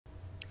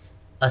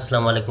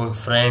Assalamu alaikum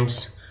friends.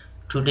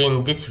 Today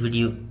in this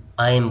video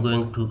I am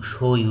going to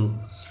show you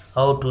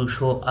how to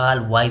show all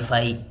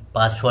Wi-Fi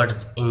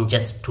passwords in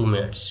just 2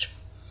 minutes.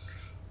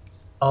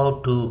 How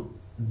to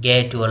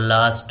get your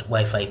last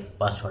Wi-Fi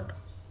password.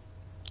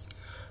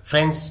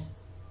 Friends,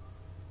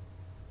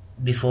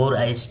 before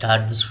I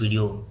start this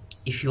video,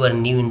 if you are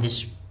new in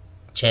this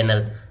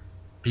channel,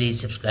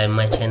 please subscribe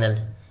my channel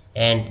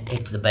and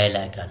hit the bell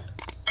icon.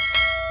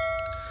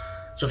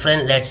 So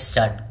friends, let's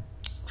start.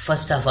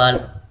 First of all,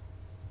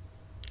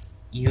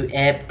 you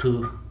have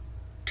to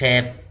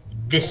tap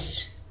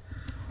this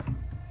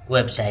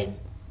website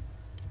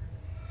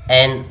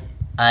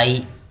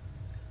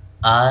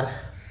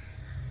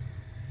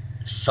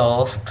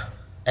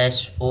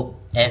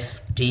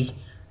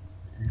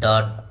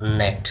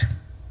nirsoft.net.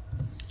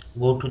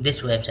 Go to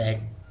this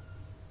website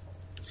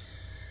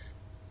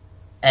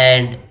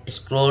and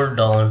scroll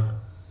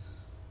down.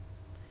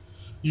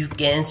 You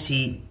can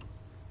see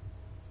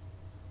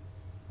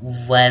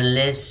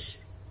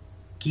wireless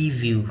key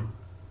view,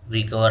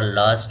 recover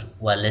last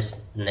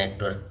wireless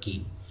network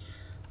key.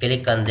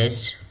 Click on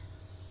this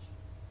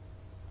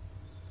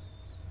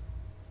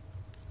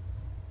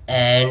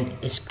and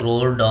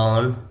scroll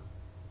down.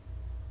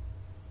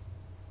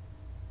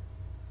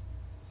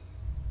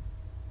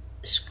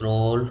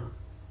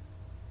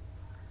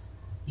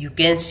 You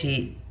can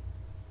see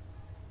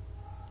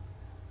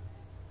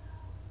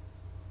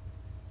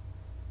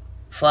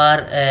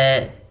for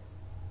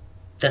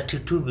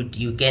 32-bit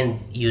you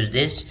can use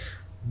this,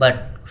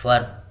 but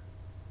for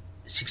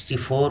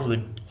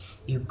 64-bit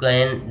you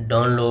can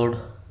download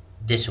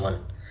this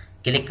one.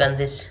 Click on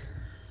this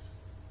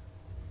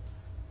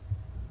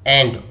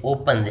and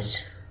open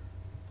this.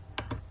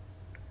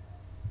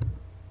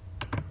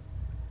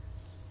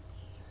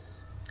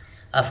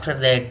 After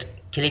that,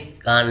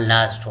 click on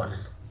last one.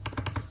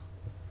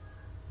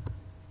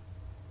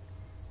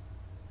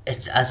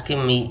 It's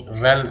asking me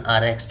run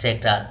or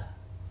extract all.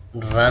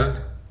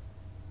 Run.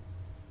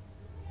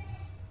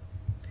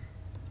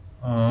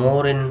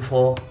 More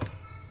info.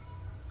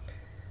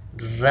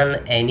 Run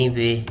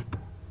anyway.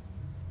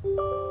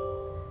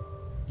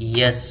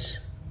 Yes.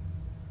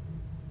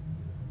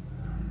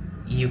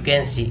 You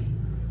can see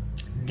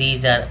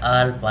these are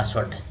all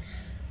password.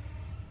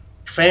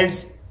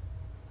 Friends,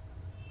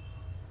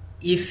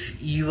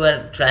 if you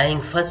are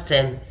trying first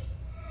time,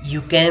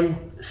 you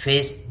can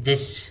face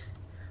this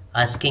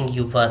asking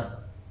you for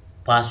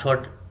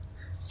password,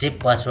 zip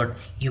password.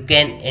 You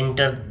can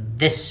enter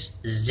this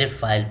zip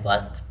file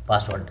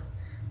password.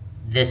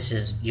 This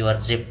is your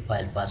zip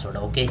file password.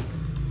 Okay,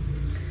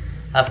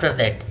 after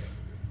that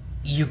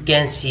you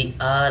can see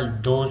all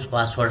those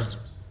passwords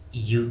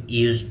you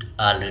used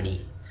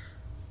already.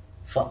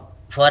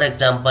 For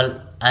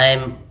example, I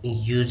am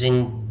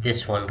using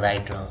this one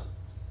right now,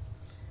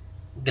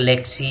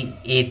 Galaxy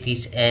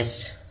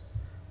A30s.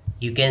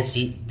 You can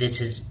see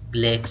this is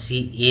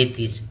Galaxy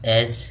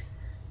A30s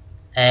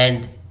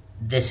and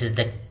this is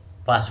the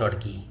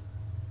password key,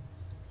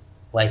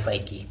 Wi-Fi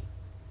key.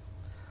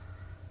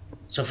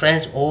 So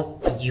friends,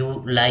 hope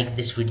you like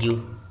this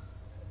video.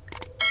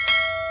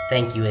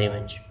 Thank you very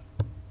much.